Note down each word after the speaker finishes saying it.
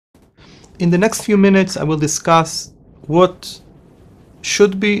In the next few minutes, I will discuss what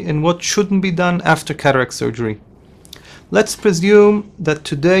should be and what shouldn't be done after cataract surgery. Let's presume that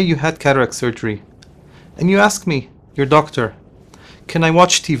today you had cataract surgery, and you ask me, your doctor, can I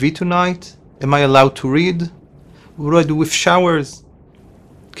watch TV tonight? Am I allowed to read? What do I do with showers?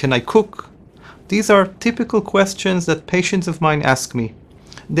 Can I cook? These are typical questions that patients of mine ask me.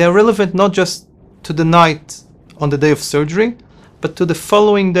 They are relevant not just to the night on the day of surgery, but to the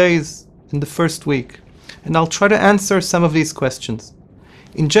following days in the first week. And I'll try to answer some of these questions.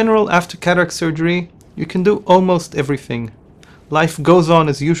 In general, after cataract surgery, you can do almost everything. Life goes on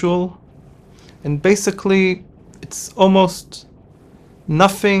as usual, and basically it's almost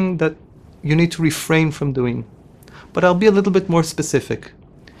nothing that you need to refrain from doing. But I'll be a little bit more specific.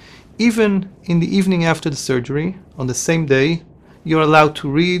 Even in the evening after the surgery, on the same day, you're allowed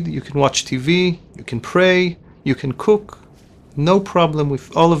to read, you can watch TV, you can pray, you can cook. No problem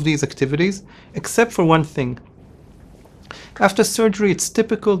with all of these activities, except for one thing. After surgery, it's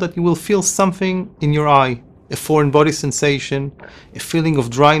typical that you will feel something in your eye, a foreign body sensation, a feeling of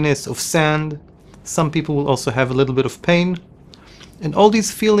dryness, of sand. Some people will also have a little bit of pain. And all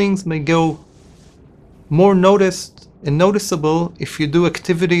these feelings may go more noticed and noticeable if you do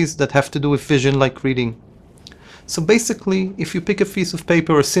activities that have to do with vision, like reading. So basically, if you pick a piece of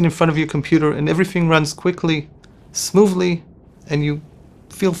paper or sit in front of your computer and everything runs quickly, smoothly, and you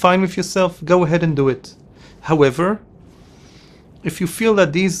feel fine with yourself, go ahead and do it. However, if you feel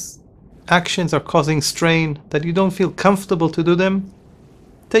that these actions are causing strain, that you don't feel comfortable to do them,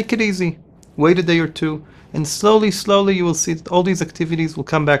 take it easy. Wait a day or two, and slowly you will see that all these activities will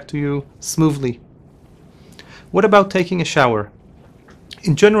come back to you smoothly. What about taking a shower?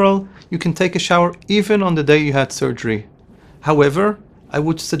 In general, you can take a shower even on the day you had surgery. However, I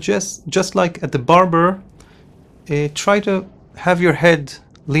would suggest, just like at the barber, try to have your head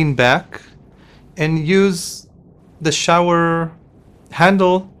lean back and use the shower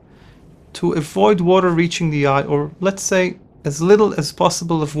handle to avoid water reaching the eye, or let's say as little as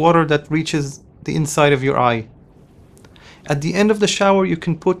possible of water that reaches the inside of your eye. At the end of the shower, you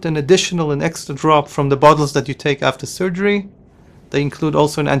can put an extra drop from the bottles that you take after surgery. They include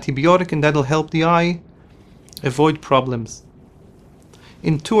also an antibiotic, and that'll help the eye avoid problems.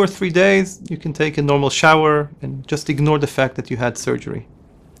 In 2 or 3 days, you can take a normal shower and just ignore the fact that you had surgery.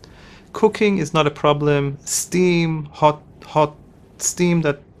 Cooking is not a problem. Steam, hot steam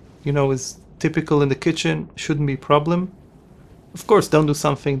that is typical in the kitchen shouldn't be a problem. Of course, don't do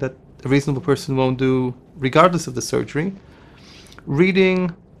something that a reasonable person won't do regardless of the surgery.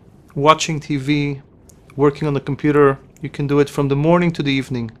 Reading, watching TV, working on the computer, you can do it from the morning to the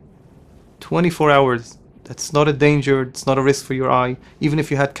evening. 24 hours. That's not a danger, it's not a risk for your eye, even if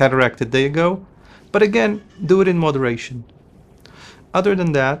you had cataract a day ago. But again, do it in moderation. Other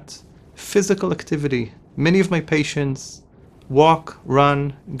than that, physical activity. Many of my patients walk,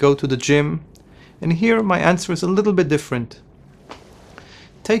 run, go to the gym, and here my answer is a little bit different.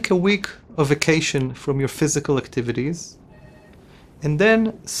 Take a week of vacation from your physical activities, and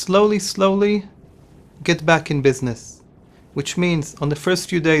then slowly get back in business. Which means on the first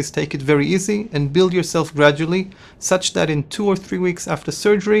few days, take it very easy and build yourself gradually, such that in 2 or 3 weeks after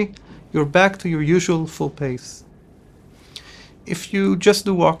surgery, you're back to your usual full pace. If you just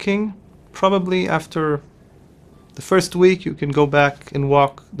do walking, probably after the first week, you can go back and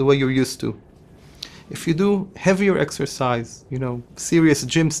walk the way you're used to. If you do heavier exercise, serious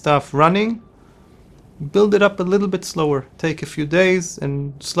gym stuff, running, build it up a little bit slower. Take a few days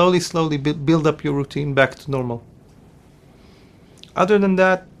and slowly build up your routine back to normal. Other than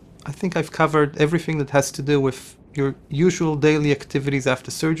that, I think I've covered everything that has to do with your usual daily activities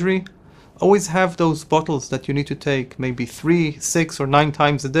after surgery. Always have those bottles that you need to take, maybe 3, 6, or 9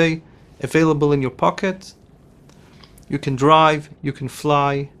 times a day, available in your pocket. You can drive, you can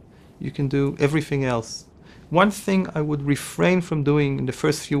fly, you can do everything else. One thing I would refrain from doing in the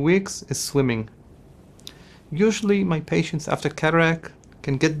first few weeks is swimming. Usually my patients after cataract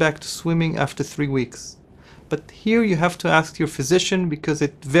can get back to swimming after 3 weeks. But here you have to ask your physician because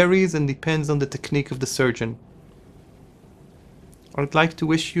it varies and depends on the technique of the surgeon. I'd like to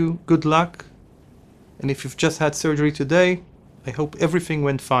wish you good luck, and if you've just had surgery today, I hope everything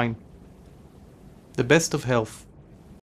went fine. The best of health.